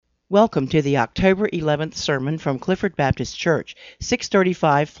Welcome to the October 11th sermon from Clifford Baptist Church,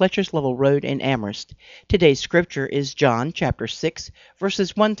 635 Fletcher's Level Road in Amherst. Today's scripture is John chapter 6,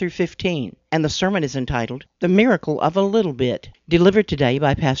 verses 1 through 15, and the sermon is entitled, The Miracle of a Little Bit, delivered today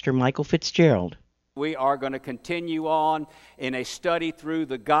by Pastor Michael Fitzgerald. We are going to continue on in a study through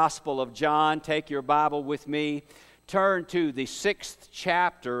the Gospel of John. Take your Bible with me. Turn to the 6th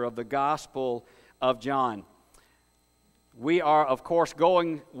chapter of the Gospel of John. We are, of course,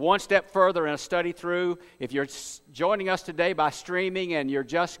 going one step further in a study through. If you're joining us today by streaming and you're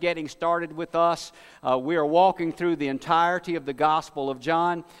just getting started with us, we are walking through the entirety of the Gospel of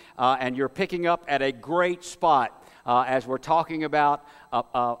John, and you're picking up at a great spot as we're talking about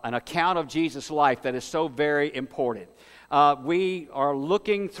an account of Jesus' life that is so very important. We are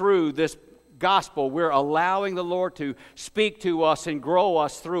looking through this gospel. We're allowing the Lord to speak to us and grow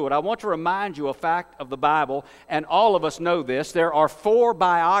us through it. I want to remind you a fact of the Bible, and all of us know this. There are 4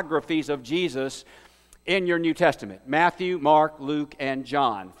 biographies of Jesus in your New Testament: Matthew, Mark, Luke, and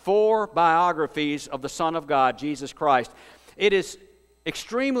John. 4 biographies of the Son of God, Jesus Christ. It is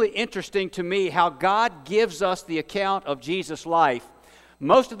extremely interesting to me how God gives us the account of Jesus' life.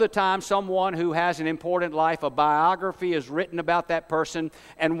 Most of the time, someone who has an important life, a biography is written about that person,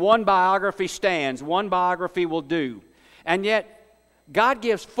 and one biography stands, one biography will do. And yet, God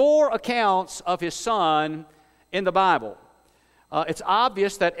gives 4 accounts of His Son in the Bible. It's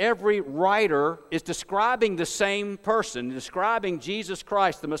obvious that every writer is describing the same person, describing Jesus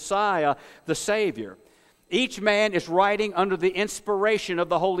Christ, the Messiah, the Savior. Each man is writing under the inspiration of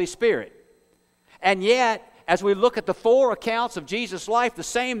the Holy Spirit. And yet, as we look at the 4 accounts of Jesus' life, the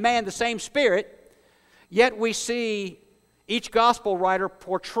same man, the same Spirit, yet we see each gospel writer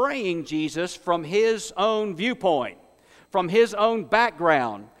portraying Jesus from his own viewpoint, from his own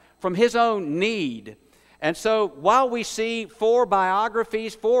background, from his own need. And so while we see 4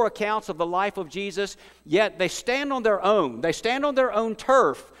 biographies, 4 accounts of the life of Jesus, yet they stand on their own. They stand on their own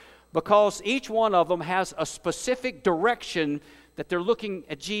turf because each one of them has a specific direction that they're looking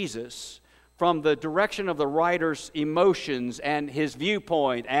at Jesus from the direction of the writer's emotions and his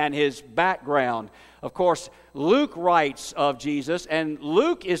viewpoint and his background. Of course, Luke writes of Jesus, and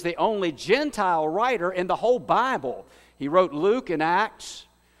Luke is the only Gentile writer in the whole Bible. He wrote Luke and Acts,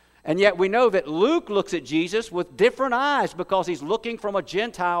 and yet we know that Luke looks at Jesus with different eyes because he's looking from a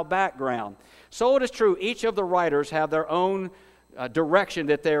Gentile background. So it is true, each of the writers have their own direction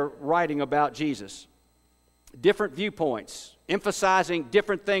that they're writing about Jesus. Different viewpoints, emphasizing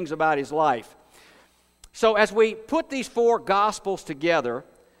different things about his life. So as we put these 4 gospels together,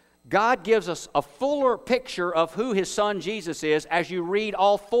 God gives us a fuller picture of who his Son Jesus is as you read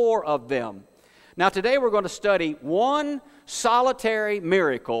all 4 of them. Now today we're going to study one solitary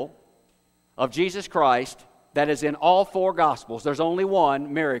miracle of Jesus Christ that is in all 4 gospels. There's only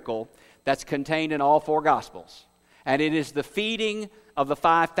one miracle that's contained in all 4 gospels, and it is the feeding of the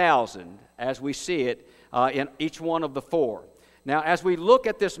 5,000 as we see it in each one of the 4. Now, as we look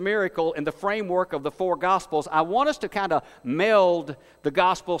at this miracle in the framework of the 4 Gospels, I want us to kind of meld the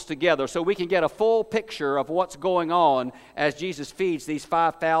Gospels together so we can get a full picture of what's going on as Jesus feeds these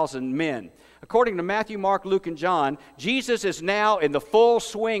 5,000 men. According to Matthew, Mark, Luke, and John, Jesus is now in the full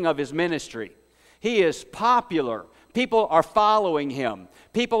swing of his ministry. He is popular. People are following him.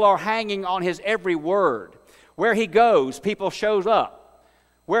 People are hanging on his every word. Where he goes, people shows up.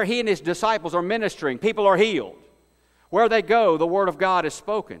 Where he and his disciples are ministering, people are healed. Where they go, the Word of God is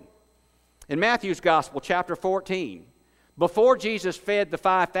spoken. In Matthew's Gospel, chapter 14, before Jesus fed the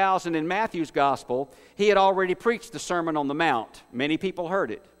 5,000 in Matthew's Gospel, he had already preached the Sermon on the Mount. Many people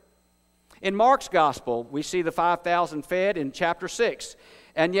heard it. In Mark's Gospel, we see the 5,000 fed in chapter 6.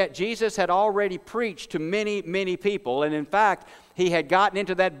 And yet Jesus had already preached to many, many people. And in fact, he had gotten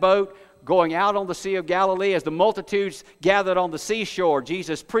into that boat going out on the Sea of Galilee. As the multitudes gathered on the seashore,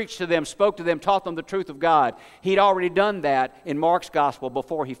 Jesus preached to them, spoke to them, taught them the truth of God. He'd already done that in Mark's Gospel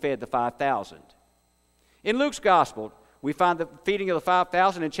before he fed the 5,000. In Luke's Gospel, we find the feeding of the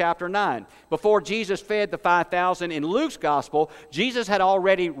 5,000 in chapter 9. Before Jesus fed the 5,000 in Luke's Gospel, Jesus had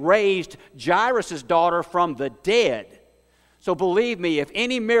already raised Jairus' daughter from the dead. So believe me, if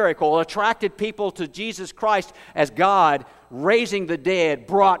any miracle attracted people to Jesus Christ as God, raising the dead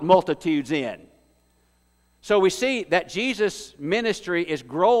brought multitudes in. So we see that Jesus' ministry is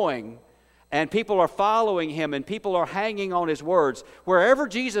growing, and people are following him, and people are hanging on his words. Wherever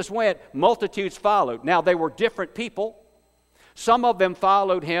Jesus went, multitudes followed. Now, they were different people. Some of them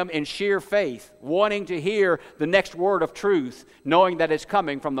followed him in sheer faith, wanting to hear the next word of truth, knowing that it's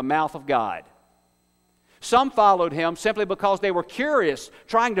coming from the mouth of God. Some followed him simply because they were curious,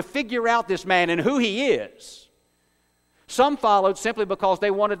 trying to figure out this man and who he is. Some followed simply because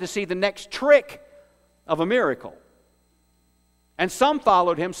they wanted to see the next trick of a miracle. And some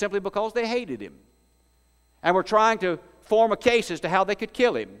followed him simply because they hated him and were trying to form a case as to how they could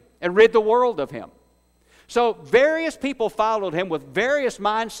kill him and rid the world of him. So various people followed him with various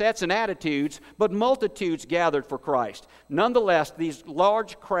mindsets and attitudes, but multitudes gathered for Christ. Nonetheless, these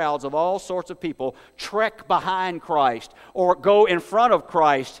large crowds of all sorts of people trek behind Christ or go in front of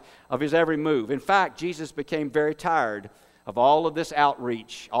Christ of his every move. In fact, Jesus became very tired of all of this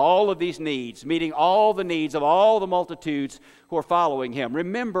outreach, all of these needs, meeting all the needs of all the multitudes who are following him.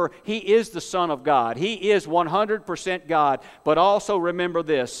 Remember, he is the Son of God. He is 100% God, but also remember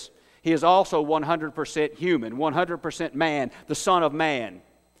this. He is also 100% human, 100% man, the Son of Man.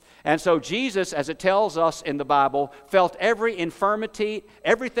 And so Jesus, as it tells us in the Bible, felt every infirmity,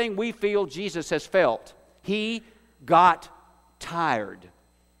 everything we feel Jesus has felt. He got tired.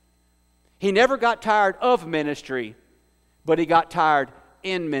 He never got tired of ministry, but he got tired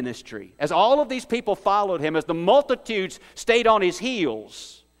in ministry. As all of these people followed him, as the multitudes stayed on his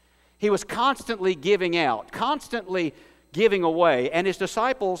heels, he was constantly giving out, constantly giving away, and his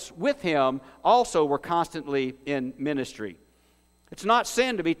disciples with him also were constantly in ministry. It's not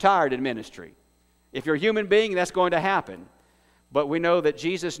sin to be tired in ministry. If you're a human being, that's going to happen. But we know that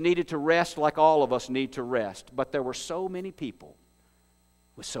Jesus needed to rest like all of us need to rest. But there were so many people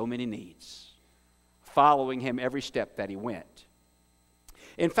with so many needs following him every step that he went.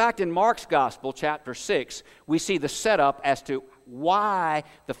 In fact, in Mark's Gospel, chapter 6, we see the setup as to why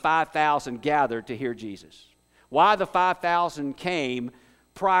the 5,000 gathered to hear Jesus. Why the 5,000 came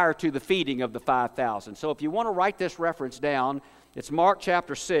prior to the feeding of the 5,000. So if you want to write this reference down, it's Mark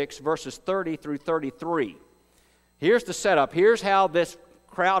chapter 6, verses 30 through 33. Here's the setup. Here's how this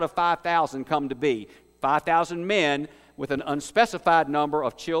crowd of 5,000 come to be. 5,000 men with an unspecified number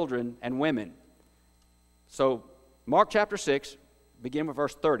of children and women. So Mark chapter 6, begin with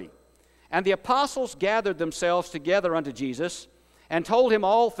verse 30. And the apostles gathered themselves together unto Jesus and told him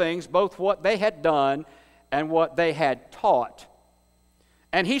all things, both what they had done and what they had taught.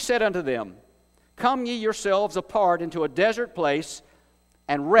 And he said unto them, Come ye yourselves apart into a desert place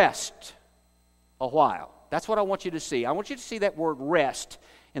and rest a while. That's what I want you to see. I want you to see that word rest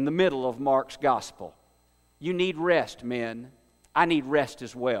in the middle of Mark's gospel. You need rest, men. I need rest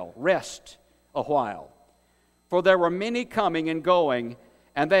as well. Rest a while. For there were many coming and going,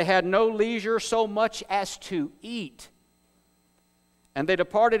 and they had no leisure so much as to eat. And they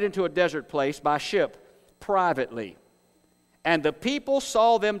departed into a desert place by ship privately. And the people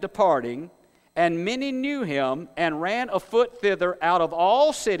saw them departing, and many knew him, and ran afoot thither out of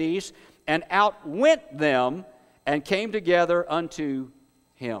all cities, and outwent them, and came together unto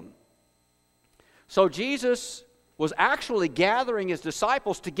him. So Jesus was actually gathering his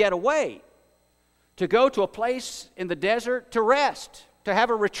disciples to get away, to go to a place in the desert to rest, to have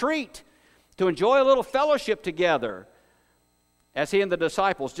a retreat, to enjoy a little fellowship together, as he and the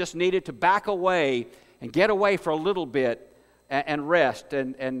disciples just needed to back away and get away for a little bit and rest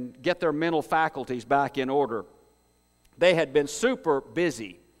and get their mental faculties back in order. They had been super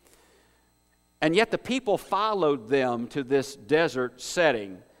busy. And yet the people followed them to this desert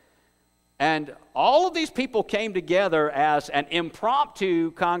setting. And all of these people came together as an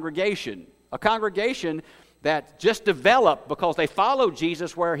impromptu congregation, a congregation that just developed because they followed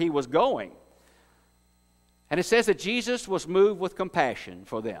Jesus where he was going. And it says that Jesus was moved with compassion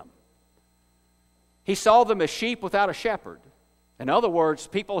for them. He saw them as sheep without a shepherd. In other words,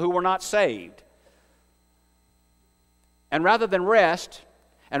 people who were not saved. And rather than rest,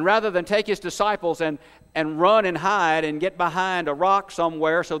 and rather than take his disciples and run and hide and get behind a rock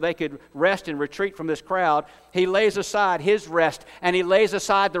somewhere so they could rest and retreat from this crowd, he lays aside his rest and he lays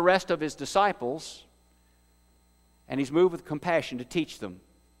aside the rest of his disciples, and he's moved with compassion to teach them,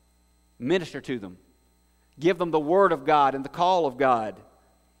 minister to them, give them the word of God and the call of God.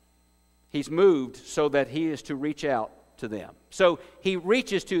 He's moved so that he is to reach out to them. So he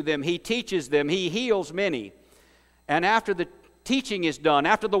reaches to them, he teaches them, he heals many. And after the teaching is done,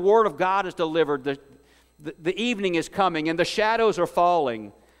 after the word of God is delivered, the evening is coming and the shadows are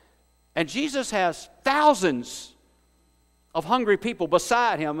falling. And Jesus has thousands of hungry people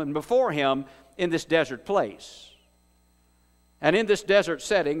beside him and before him in this desert place. And in this desert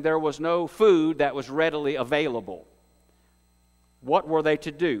setting, there was no food that was readily available. What were they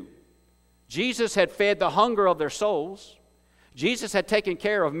to do? Jesus had fed the hunger of their souls. Jesus had taken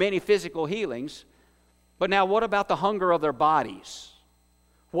care of many physical healings. But now what about the hunger of their bodies?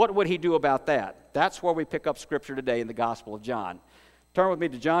 What would he do about that? That's where we pick up Scripture today in the Gospel of John. Turn with me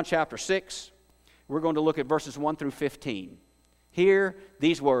to John chapter 6. We're going to look at verses 1 through 15. Hear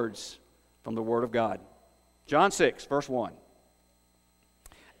these words from the Word of God. John 6, verse 1.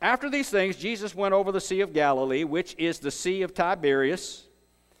 After these things, Jesus went over the Sea of Galilee, which is the Sea of Tiberias,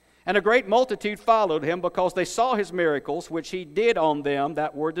 and a great multitude followed him because they saw his miracles, which he did on them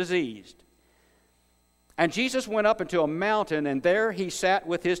that were diseased. And Jesus went up into a mountain, and there he sat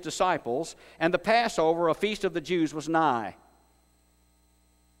with his disciples, and the Passover, a feast of the Jews, was nigh.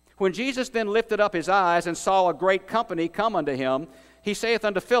 When Jesus then lifted up his eyes and saw a great company come unto him, he saith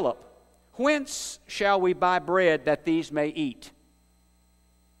unto Philip, Whence shall we buy bread that these may eat?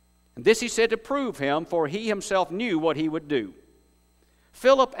 And this he said to prove him, for he himself knew what he would do.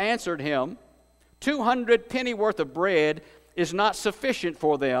 Philip answered him, 200 pennyworth of bread is not sufficient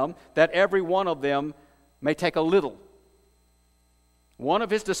for them, that every one of them may take a little. One of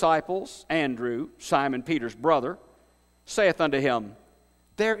his disciples, Andrew, Simon Peter's brother, saith unto him,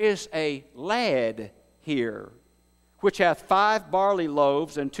 There is a lad here, which hath 5 barley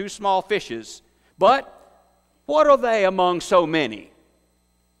loaves and 2 small fishes. But what are they among so many?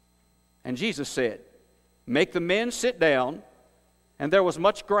 And Jesus said, Make the men sit down. And there was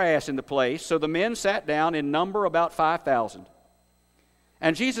much grass in the place, so the men sat down, in number about 5,000.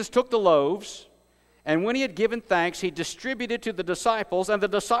 And Jesus took the loaves, and when he had given thanks, he distributed to the disciples, and the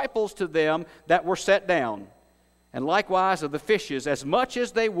disciples to them that were set down, and likewise of the fishes, as much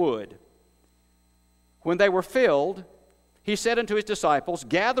as they would. When they were filled, he said unto his disciples,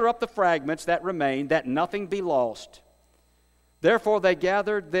 Gather up the fragments that remain, that nothing be lost. Therefore they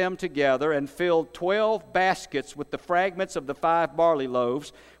gathered them together and filled 12 baskets with the fragments of the 5 barley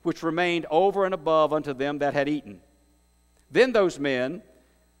loaves, which remained over and above unto them that had eaten. Then those men,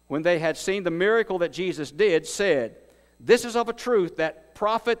 when they had seen the miracle that Jesus did, said, This is of a truth that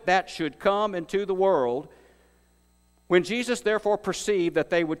prophet that should come into the world. When Jesus therefore perceived that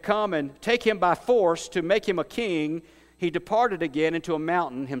they would come and take him by force to make him a king, he departed again into a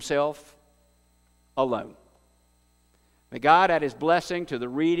mountain himself alone. May God add his blessing to the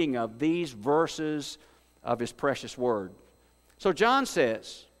reading of these verses of his precious word. So John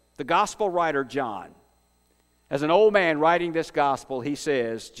says, the gospel writer John, as an old man writing this gospel, he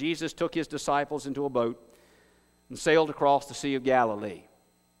says, Jesus took his disciples into a boat and sailed across the Sea of Galilee.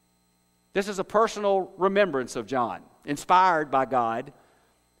 This is a personal remembrance of John, inspired by God,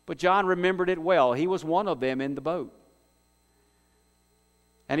 but John remembered it well. He was one of them in the boat.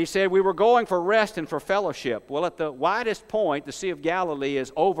 And he said, we were going for rest and for fellowship. Well, at the widest point, the Sea of Galilee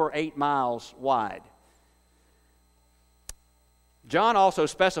is over 8 miles wide. John also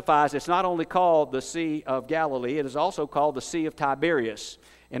specifies it's not only called the Sea of Galilee, it is also called the Sea of Tiberias.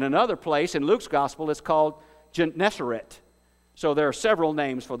 In another place, in Luke's Gospel, it's called Gennesaret. So there are several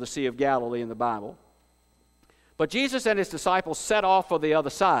names for the Sea of Galilee in the Bible. But Jesus and his disciples set off for the other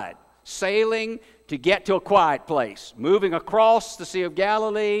side, sailing to get to a quiet place, moving across the Sea of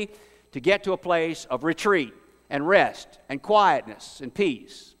Galilee to get to a place of retreat and rest and quietness and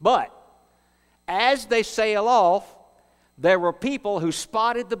peace. But as they sail off, there were people who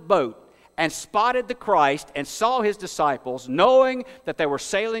spotted the boat and spotted the Christ and saw his disciples, knowing that they were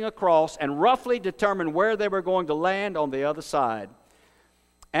sailing across, and roughly determined where they were going to land on the other side.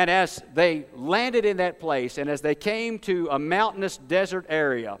 And as they landed in that place, and as they came to a mountainous desert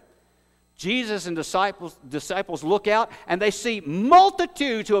area, Jesus and disciples look out, and they see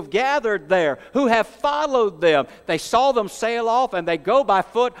multitudes who have gathered there, who have followed them. They saw them sail off, and they go by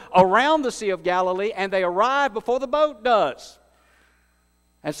foot around the Sea of Galilee, and they arrive before the boat does.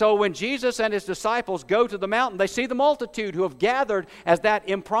 And so when Jesus and his disciples go to the mountain, they see the multitude who have gathered as that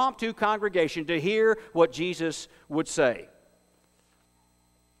impromptu congregation to hear what Jesus would say.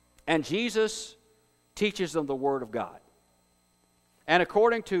 And Jesus teaches them the Word of God. And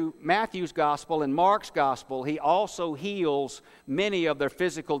according to Matthew's Gospel and Mark's Gospel, he also heals many of their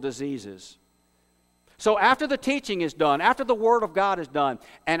physical diseases. So after the teaching is done, after the Word of God is done,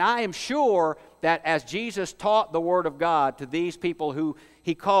 and I am sure that as Jesus taught the Word of God to these people who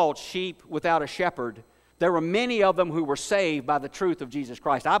he called sheep without a shepherd, there were many of them who were saved by the truth of Jesus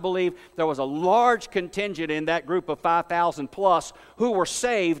Christ. I believe there was a large contingent in that group of 5,000 plus who were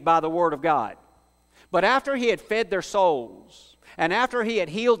saved by the Word of God. But after he had fed their souls, and after he had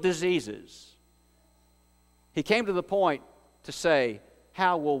healed diseases, he came to the point to say,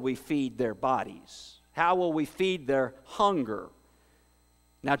 how will we feed their bodies? How will we feed their hunger?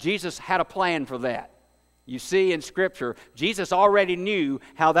 Now, Jesus had a plan for that. You see in Scripture, Jesus already knew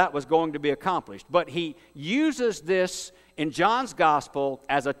how that was going to be accomplished. But he uses this in John's Gospel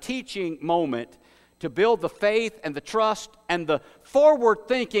as a teaching moment to build the faith and the trust and the forward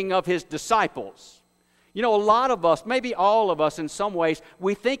thinking of his disciples. You know, a lot of us, maybe all of us in some ways,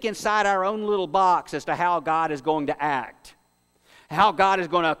 we think inside our own little box as to how God is going to act, how God is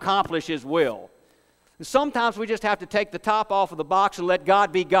going to accomplish his will. Sometimes we just have to take the top off of the box and let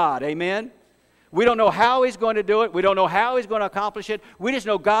God be God. Amen? We don't know how He's going to do it. We don't know how He's going to accomplish it. We just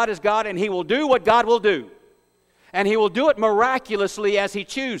know God is God, and He will do what God will do. And He will do it miraculously as He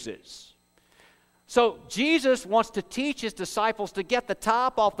chooses. So Jesus wants to teach His disciples to get the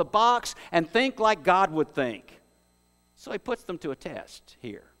top off the box and think like God would think. So He puts them to a test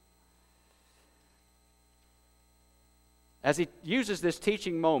here. As He uses this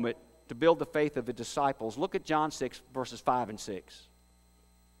teaching moment to build the faith of the disciples, look at John 6, verses 5 and 6.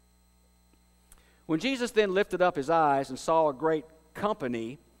 When Jesus then lifted up His eyes and saw a great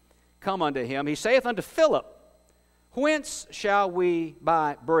company come unto Him, He saith unto Philip, Whence shall we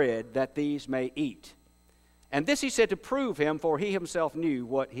buy bread that these may eat? And this He said to prove Him, for He Himself knew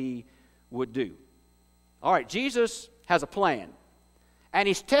what He would do. All right, Jesus has a plan. And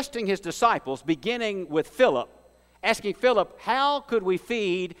He's testing His disciples, beginning with Philip, asking Philip, how could we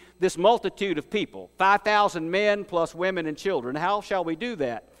feed this multitude of people? 5,000 men plus women and children. How shall we do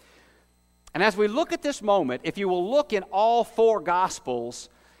that? And as we look at this moment, if you will look in all four Gospels,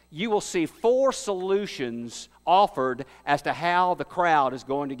 you will see four solutions offered as to how the crowd is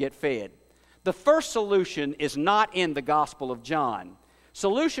going to get fed. The first solution is not in the Gospel of John.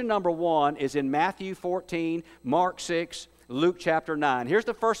 Solution number 1 is in Matthew 14, Mark 6, Luke chapter 9. Here's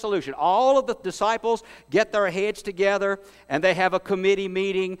the first solution. All of the disciples get their heads together and they have a committee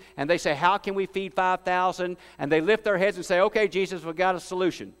meeting and they say, how can we feed 5,000? And they lift their heads and say, okay, Jesus, we've got a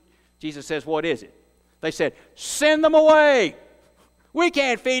solution. Jesus says, what is it? They said, send them away. We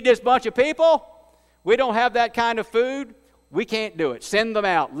can't feed this bunch of people. We don't have that kind of food. We can't do it. Send them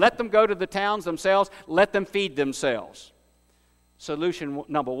out. Let them go to the towns themselves. Let them feed themselves. Solution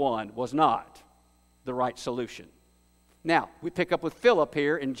number 1 was not the right solution. Now, we pick up with Philip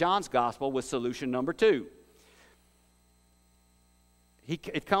here in John's Gospel with solution number 2.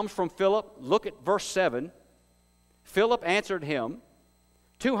 It comes from Philip. Look at verse 7. Philip answered him,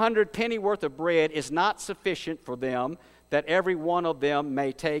 200 pennyworth of bread is not sufficient for them, that every one of them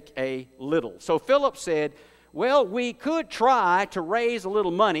may take a little. So Philip said, well, we could try to raise a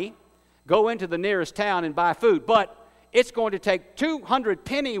little money, go into the nearest town and buy food, but it's going to take 200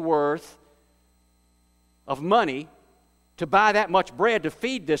 pennyworth of money to buy that much bread to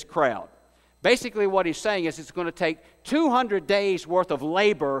feed this crowd. Basically what he's saying is it's going to take 200 days worth of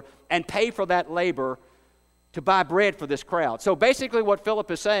labor and pay for that labor to buy bread for this crowd. So basically what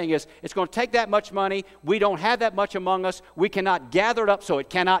Philip is saying is it's going to take that much money. We don't have that much among us. We cannot gather it up, so it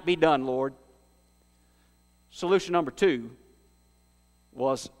cannot be done, Lord. Solution number 2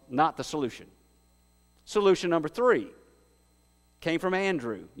 was not the solution. Solution number 3 came from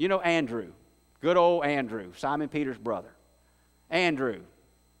Andrew. You know Andrew, good old Andrew, Simon Peter's brother. Andrew,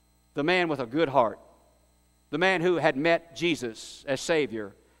 the man with a good heart, the man who had met Jesus as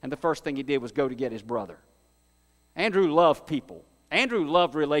Savior, and the first thing he did was go to get his brother. Andrew loved people. Andrew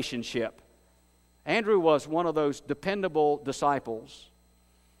loved relationship. Andrew was one of those dependable disciples.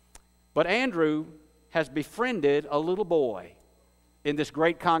 But Andrew has befriended a little boy in this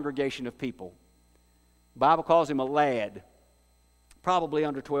great congregation of people. The Bible calls him a lad, probably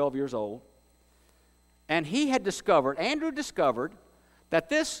under 12 years old. And Andrew discovered that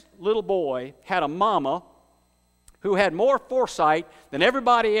this little boy had a mama who had more foresight than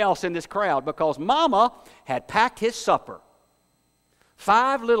everybody else in this crowd, because mama had packed his supper.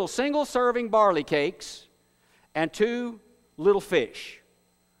 5 little single-serving barley cakes and 2 little fish.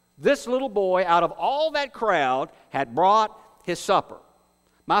 This little boy, out of all that crowd, had brought his supper.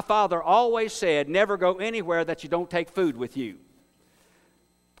 My father always said, never go anywhere that you don't take food with you.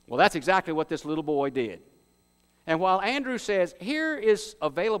 Well, that's exactly what this little boy did. And while Andrew says, here is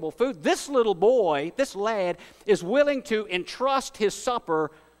available food, this little boy, this lad, is willing to entrust his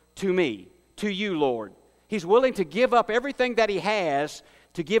supper to me, to you, Lord. He's willing to give up everything that he has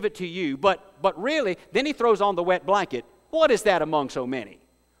to give it to you. But really, then he throws on the wet blanket. What is that among so many?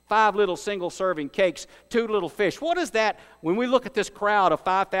 5 little single-serving cakes, 2 little fish. What is that when we look at this crowd of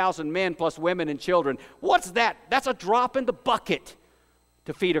 5,000 men plus women and children? What's that? That's a drop in the bucket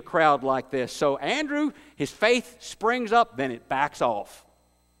to feed a crowd like this. So Andrew, his faith springs up, then it backs off.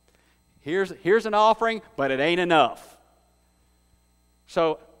 Here's an offering, but it ain't enough.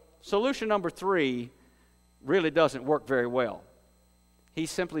 So solution number 3 really doesn't work very well. He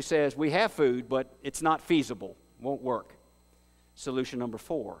simply says, we have food, but it's not feasible. Won't work. Solution number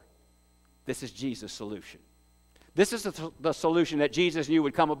 4. This is Jesus' solution. This is the solution that Jesus knew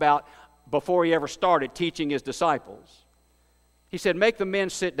would come about before he ever started teaching his disciples. He said, make the men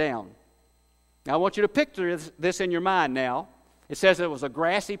sit down. Now I want you to picture this in your mind now. It says it was a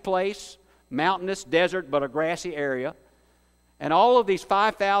grassy place, mountainous, desert, but a grassy area. And all of these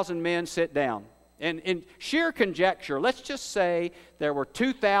 5,000 men sit down. And in sheer conjecture, let's just say there were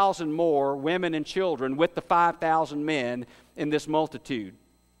 2,000 more women and children with the 5,000 men in this multitude.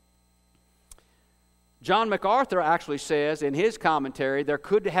 John MacArthur actually says in his commentary there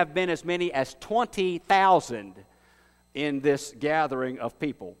could have been as many as 20,000 in this gathering of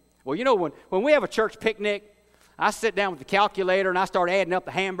people. Well, you know, when we have a church picnic, I sit down with the calculator and I start adding up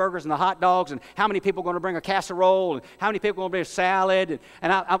the hamburgers and the hot dogs and how many people are going to bring a casserole and how many people are going to bring a salad.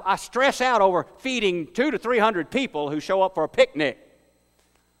 And I stress out over feeding 200 to 300 people who show up for a picnic.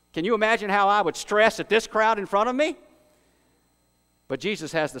 Can you imagine how I would stress at this crowd in front of me? But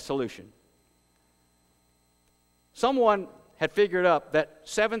Jesus has the solution. Someone had figured up that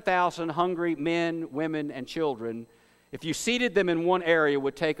 7,000 hungry men, women, and children, if you seated them in one area,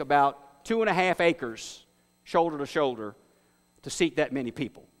 would take about 2.5 acres, shoulder to shoulder, to seat that many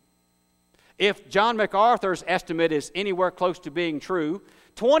people. If John MacArthur's estimate is anywhere close to being true,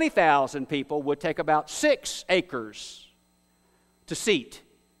 20,000 people would take about 6 acres to seat,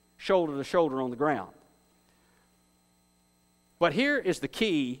 shoulder to shoulder on the ground. But here is the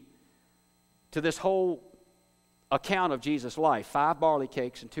key to this whole account of Jesus' life. 5 barley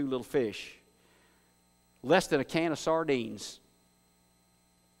cakes and 2 little fish. Less than a can of sardines.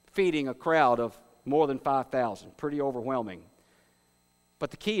 Feeding a crowd of more than 5,000. Pretty overwhelming.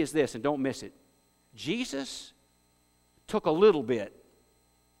 But the key is this, and don't miss it. Jesus took a little bit,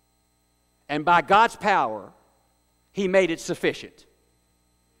 and by God's power, He made it sufficient.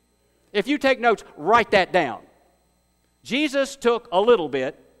 If you take notes, write that down. Jesus took a little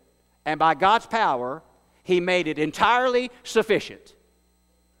bit, and by God's power, He made it entirely sufficient.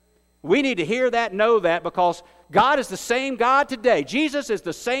 We need to hear that, know that, because God is the same God today. Jesus is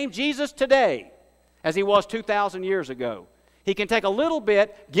the same Jesus today as He was 2,000 years ago. He can take a little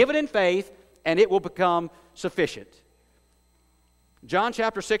bit, give it in faith, and it will become sufficient. John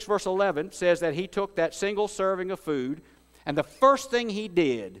chapter 6, verse 11 says that He took that single serving of food, and the first thing He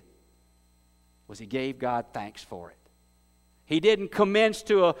did was He gave God thanks for it. He didn't commence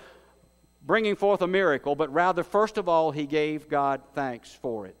to bringing forth a miracle, but rather, first of all, He gave God thanks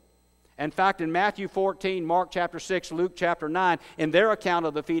for it. In fact, in Matthew 14, Mark chapter 6, Luke chapter 9, in their account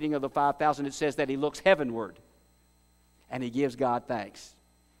of the feeding of the 5,000, it says that He looks heavenward and He gives God thanks.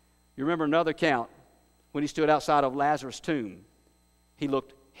 You remember another account when He stood outside of Lazarus' tomb. He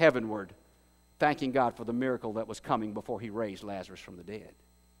looked heavenward, thanking God for the miracle that was coming before He raised Lazarus from the dead.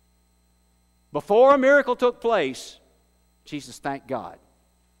 Before a miracle took place, Jesus thanked God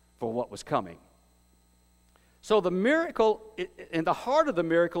for what was coming. So the miracle, and the heart of the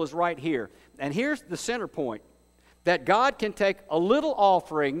miracle is right here. And here's the center point, that God can take a little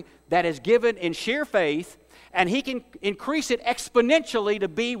offering that is given in sheer faith, and He can increase it exponentially to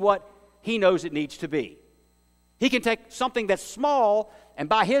be what He knows it needs to be. He can take something that's small, and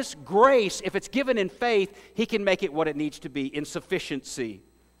by His grace, if it's given in faith, He can make it what it needs to be in sufficiency.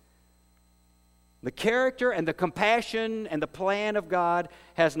 The character and the compassion and the plan of God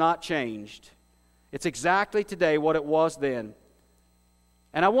has not changed. It's exactly today what it was then.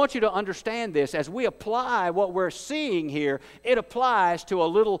 And I want you to understand this. As we apply what we're seeing here, it applies to a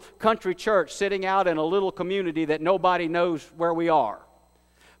little country church sitting out in a little community that nobody knows where we are.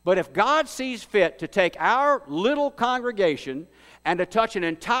 But if God sees fit to take our little congregation and to touch an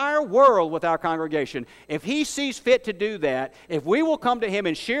entire world with our congregation, if He sees fit to do that, if we will come to Him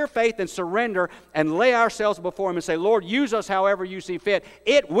in sheer faith and surrender and lay ourselves before Him and say, Lord, use us however You see fit,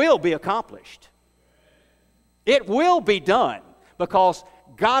 it will be accomplished. It will be done, because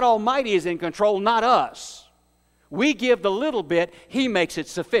God Almighty is in control, not us. We give the little bit, He makes it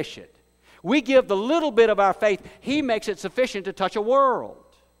sufficient. We give the little bit of our faith, He makes it sufficient to touch a world.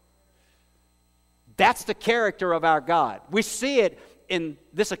 That's the character of our God. We see it in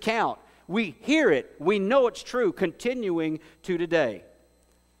this account. We hear it. We know it's true, continuing to today.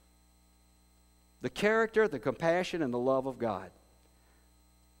 The character, the compassion, and the love of God.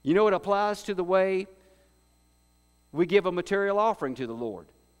 You know, it applies to the way we give a material offering to the Lord.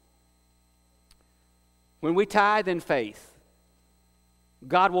 When we tithe in faith,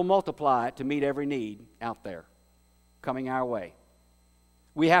 God will multiply it to meet every need out there coming our way.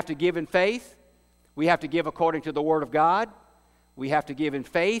 We have to give in faith. We have to give according to the Word of God. We have to give in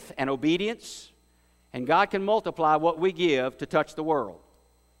faith and obedience. And God can multiply what we give to touch the world.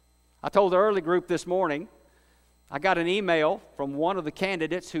 I told the early group this morning, I got an email from one of the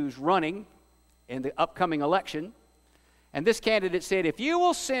candidates who's running in the upcoming election. And this candidate said, if you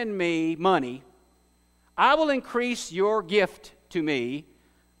will send me money, I will increase your gift to me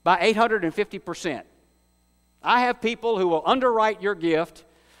by 850%. I have people who will underwrite your gift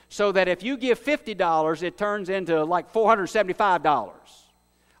so that if you give $50, it turns into like $475.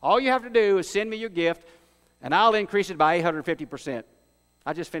 All you have to do is send me your gift, and I'll increase it by 850%.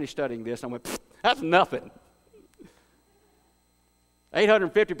 I just finished studying this, and I went, that's nothing.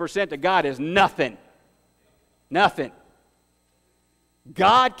 850% to God is nothing. Nothing.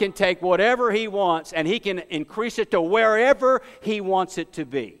 God can take whatever He wants, and He can increase it to wherever He wants it to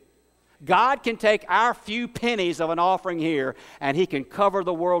be. God can take our few pennies of an offering here, and He can cover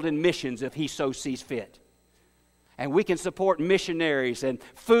the world in missions if He so sees fit. And we can support missionaries and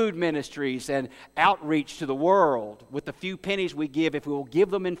food ministries and outreach to the world with the few pennies we give if we will give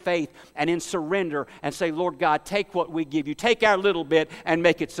them in faith and in surrender and say, Lord God, take what we give you. Take our little bit and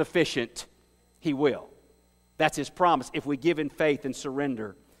make it sufficient. He will. That's His promise if we give in faith and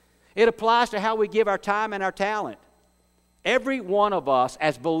surrender. It applies to how we give our time and our talent. Every one of us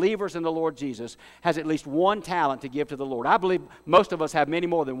as believers in the Lord Jesus has at least one talent to give to the Lord. I believe most of us have many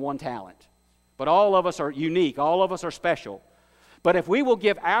more than one talent. But all of us are unique. All of us are special. But if we will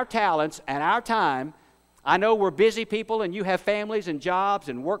give our talents and our time, I know we're busy people and you have families and jobs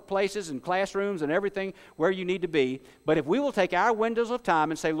and workplaces and classrooms and everything where you need to be. But if we will take our windows of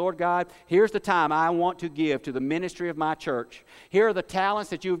time and say, Lord God, here's the time I want to give to the ministry of my church. Here are the talents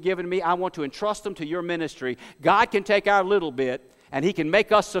that you've given me. I want to entrust them to your ministry. God can take our little bit and He can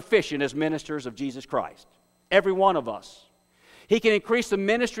make us sufficient as ministers of Jesus Christ. Every one of us. He can increase the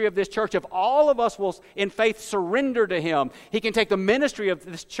ministry of this church if all of us will, in faith, surrender to Him. He can take the ministry of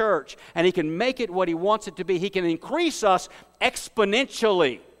this church and He can make it what He wants it to be. He can increase us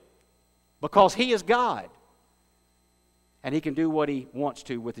exponentially because He is God. And He can do what He wants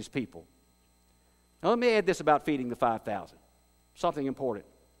to with His people. Now let me add this about feeding the 5,000. Something important.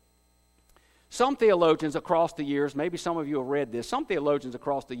 Some theologians across the years, maybe some of you have read this, some theologians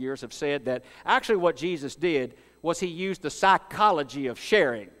across the years have said that actually what Jesus did was He used the psychology of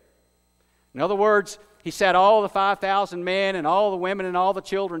sharing. In other words, He sat all the 5,000 men and all the women and all the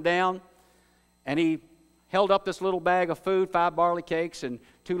children down, and He held up this little bag of food, 5 barley cakes and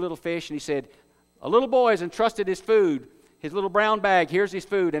 2 little fish, and He said, a little boy has entrusted his food, his little brown bag, here's his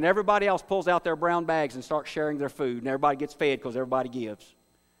food, and everybody else pulls out their brown bags and starts sharing their food, and everybody gets fed because everybody gives.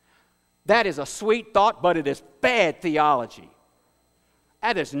 That is a sweet thought, but it is bad theology.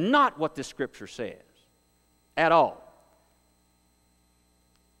 That is not what this Scripture says at all.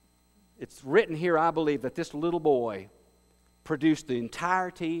 It's written here, I believe, that this little boy produced the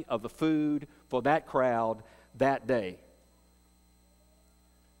entirety of the food for that crowd that day.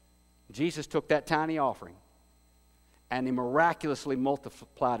 Jesus took that tiny offering and He miraculously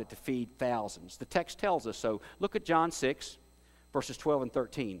multiplied it to feed thousands. The text tells us so. Look at John 6, verses 12 and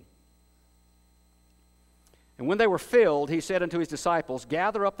 13. And when they were filled, He said unto His disciples,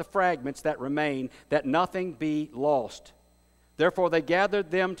 gather up the fragments that remain, that nothing be lost. Therefore they gathered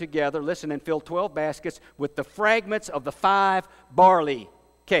them together, listen, and filled 12 baskets with the fragments of the 5 barley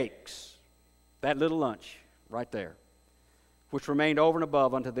cakes. That little lunch right there, which remained over and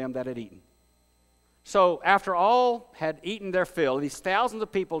above unto them that had eaten. So after all had eaten their fill, these thousands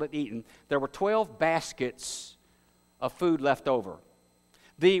of people had eaten, there were 12 baskets of food left over.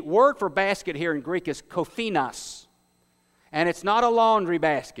 The word for basket here in Greek is kophinos, and it's not a laundry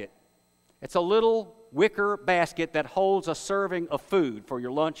basket. It's a little wicker basket that holds a serving of food for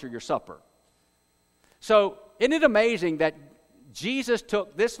your lunch or your supper. So isn't it amazing that Jesus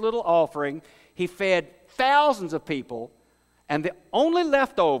took this little offering, He fed thousands of people, and the only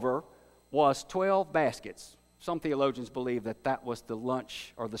leftover was 12 baskets. Some theologians believe that that was the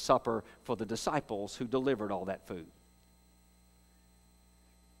lunch or the supper for the disciples who delivered all that food.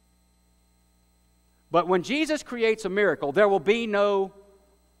 But when Jesus creates a miracle, there will be no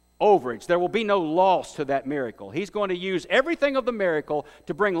overage. There will be no loss to that miracle. He's going to use everything of the miracle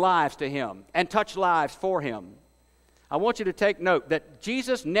to bring lives to Him and touch lives for Him. I want you to take note that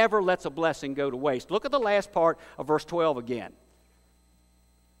Jesus never lets a blessing go to waste. Look at the last part of verse 12 again.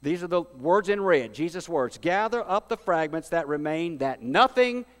 These are the words in red, Jesus' words. Gather up the fragments that remain, that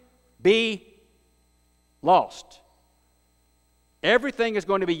nothing be lost. Everything is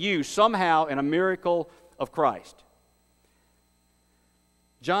going to be used somehow in a miracle of Christ.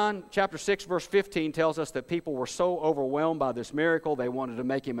 John chapter 6, verse 15 tells us that people were so overwhelmed by this miracle, they wanted to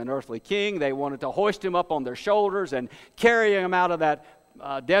make Him an earthly king. They wanted to hoist Him up on their shoulders and carry Him out of that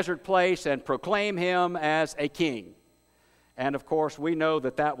desert place and proclaim Him as a king. And of course, we know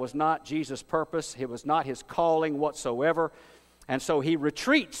that that was not Jesus' purpose. It was not His calling whatsoever. And so He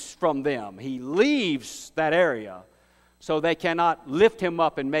retreats from them. He leaves that area so they cannot lift Him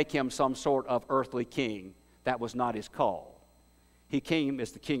up and make Him some sort of earthly king. That was not His call. He came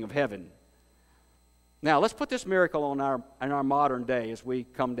as the King of heaven. Now, let's put this miracle in our modern day as we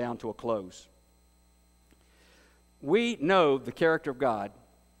come down to a close. We know the character of God,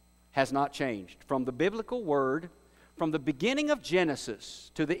 has not changed. From the biblical word, from the beginning of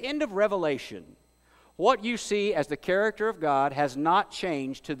Genesis to the end of Revelation, what you see as the character of God has not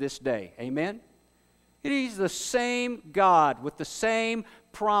changed to this day. Amen? It is the same God with the same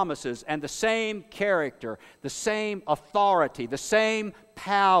promises and the same character, the same authority, the same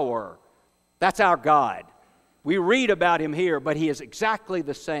power. That's our God. We read about Him here, but He is exactly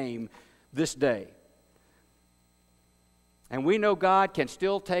the same this day. And we know God can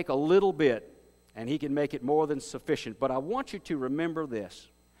still take a little bit, and He can make it more than sufficient. But I want you to remember this.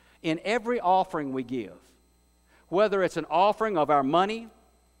 In every offering we give, whether it's an offering of our money,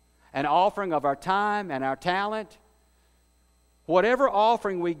 an offering of our time and our talent, whatever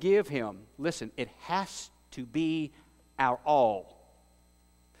offering we give Him, listen, it has to be our all.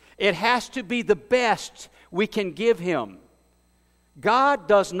 It has to be the best we can give Him. God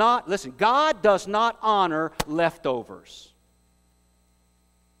does not honor leftovers.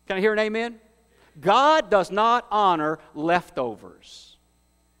 Can I hear an amen? God does not honor leftovers.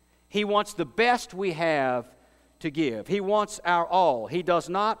 He wants the best we have to give. He wants our all. He does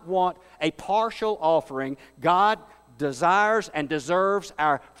not want a partial offering. God desires and deserves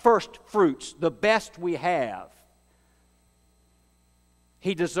our first fruits, the best we have.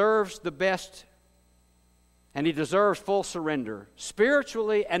 He deserves the best, and He deserves full surrender.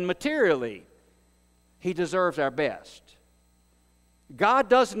 Spiritually and materially, He deserves our best. God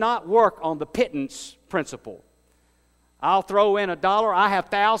does not work on the pittance principle. I'll throw in $1. I have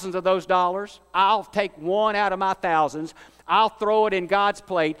thousands of those dollars. I'll take one out of my thousands. I'll throw it in God's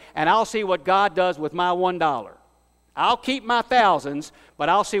plate, and I'll see what God does with my $1. I'll keep my thousands, but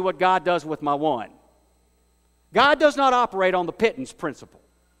I'll see what God does with my one. God does not operate on the pittance principle.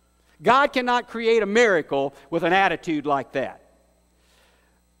 God cannot create a miracle with an attitude like that.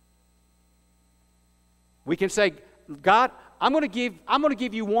 We can say, God, I'm going to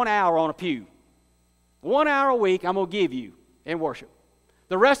give you 1 hour on a pew. 1 hour a week I'm going to give you in worship.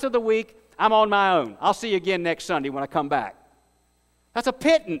 The rest of the week I'm on my own. I'll see you again next Sunday when I come back. That's a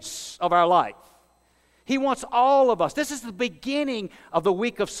pittance of our life. He wants all of us. This is the beginning of the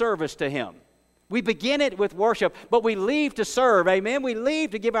week of service to Him. We begin it with worship, but we leave to serve. Amen? We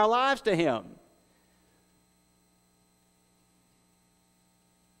leave to give our lives to Him.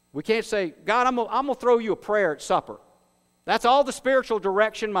 We can't say, God, I'm going to throw you a prayer at supper. That's all the spiritual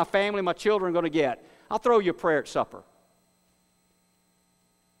direction my family, my children are going to get. I'll throw you a prayer at supper.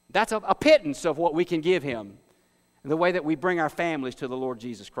 That's a pittance of what we can give Him, the way that we bring our families to the Lord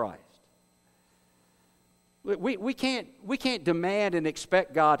Jesus Christ. We can't demand and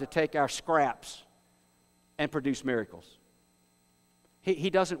expect God to take our scraps and produce miracles. He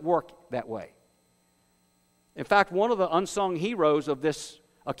doesn't work that way. In fact, one of the unsung heroes of this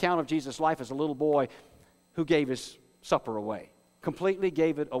account of Jesus' life is a little boy who gave his supper away, completely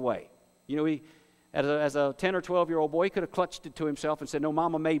gave it away. You know, he, as a 10 or 12-year-old boy, he could have clutched it to himself and said, no,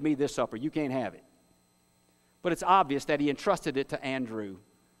 Mama made me this supper. You can't have it. But it's obvious that he entrusted it to Andrew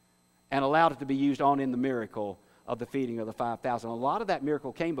and allowed it to be used on in the miracle of the feeding of the 5,000. A lot of that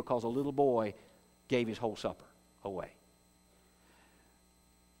miracle came because a little boy gave his whole supper away.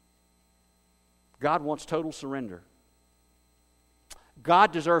 God wants total surrender.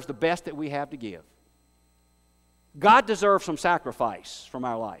 God deserves the best that we have to give. God deserves some sacrifice from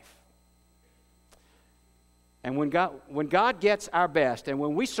our life. And when God gets our best, and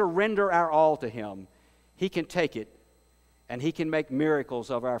when we surrender our all to Him, He can take it, and He can make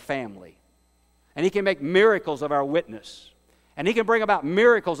miracles of our family. And He can make miracles of our witness. And He can bring about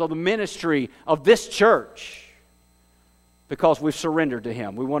miracles of the ministry of this church because we've surrendered to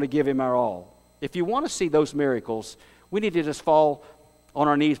Him. We want to give Him our all. If you want to see those miracles, we need to just fall on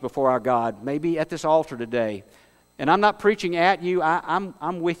our knees before our God, maybe at this altar today. And I'm not preaching at you.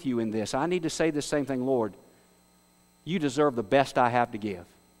 I'm with you in this. I need to say the same thing, Lord. You deserve the best I have to give.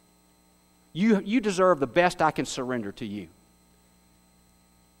 You deserve the best I can surrender to you.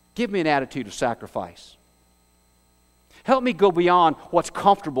 Give me an attitude of sacrifice. Help me go beyond what's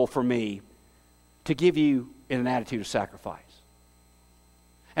comfortable for me to give you in an attitude of sacrifice.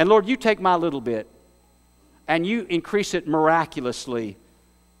 And Lord, you take my little bit and you increase it miraculously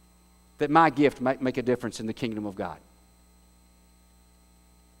that my gift might make a difference in the kingdom of God.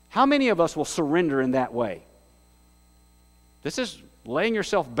 How many of us will surrender in that way? This is laying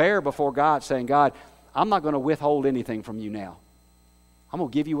yourself bare before God, saying, God, I'm not going to withhold anything from you now. I'm going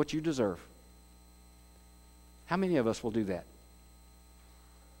to give you what you deserve. How many of us will do that?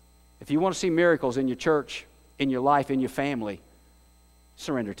 If you want to see miracles in your church, in your life, in your family,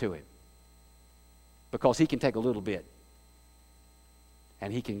 surrender to Him. Because He can take a little bit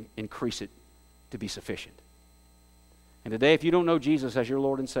and He can increase it to be sufficient. And today, if you don't know Jesus as your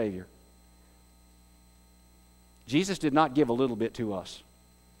Lord and Savior, Jesus did not give a little bit to us.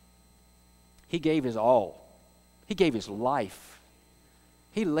 He gave His all. He gave His life.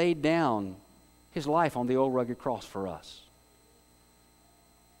 He laid down His life on the old rugged cross for us.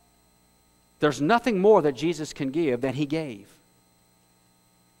 There's nothing more that Jesus can give than He gave.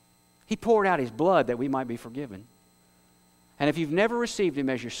 He poured out His blood that we might be forgiven. And if you've never received Him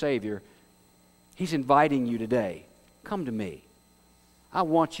as your Savior, He's inviting you today. Come to me. I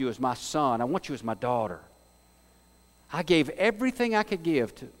want you as my son. I want you as my daughter. I gave everything I could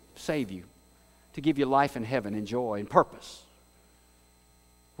give to save you, to give you life in heaven and joy and purpose.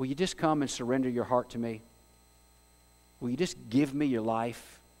 Will you just come and surrender your heart to me? Will you just give me your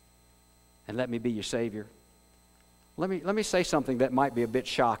life and let me be your Savior? Let me say something that might be a bit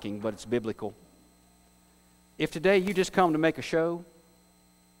shocking, but it's biblical. If today you just come to make a show,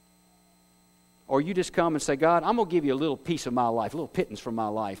 or you just come and say, God, I'm going to give you a little piece of my life, a little pittance from my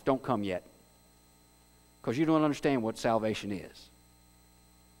life, don't come yet. Because you don't understand what salvation is.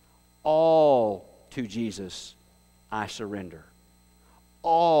 All to Jesus I surrender.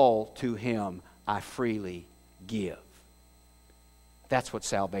 All to Him I freely give. That's what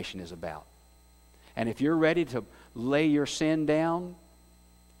salvation is about. And if you're ready to lay your sin down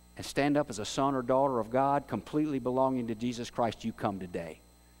and stand up as a son or daughter of God, completely belonging to Jesus Christ, you come today.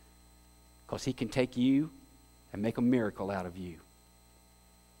 Because He can take you and make a miracle out of you.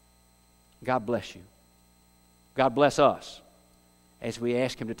 God bless you. God bless us as we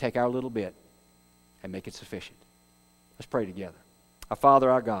ask Him to take our little bit and make it sufficient. Let's pray together. Our Father,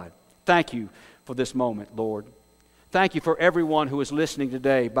 our God, thank you for this moment, Lord. Thank you for everyone who is listening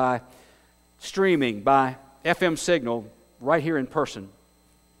today by streaming, by FM signal, right here in person.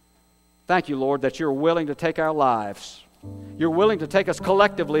 Thank you, Lord, that you're willing to take our lives. You're willing to take us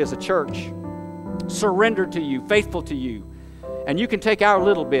collectively as a church, surrendered to you, faithful to you. And you can take our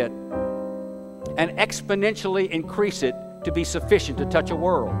little bit and exponentially increase it to be sufficient to touch a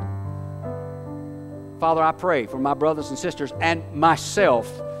world. Father, I pray for my brothers and sisters and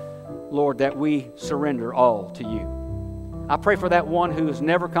myself, Lord, that we surrender all to you. I pray for that one who has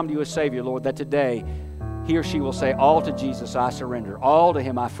never come to you as Savior, Lord, that today he or she will say, all to Jesus I surrender. All to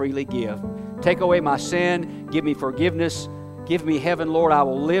Him I freely give. Take away my sin. Give me forgiveness. Give me heaven, Lord. I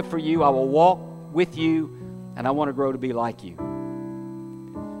will live for you. I will walk with you. And I want to grow to be like you.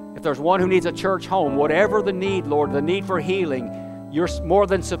 If there's one who needs a church home, whatever the need, Lord, the need for healing, you're more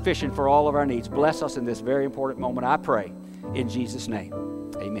than sufficient for all of our needs. Bless us in this very important moment, I pray. In Jesus' name,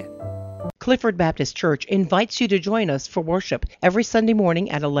 amen. Clifford Baptist Church invites you to join us for worship every Sunday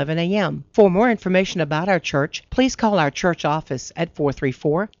morning at 11 a.m. For more information about our church, please call our church office at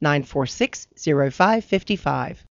 434-946-0555.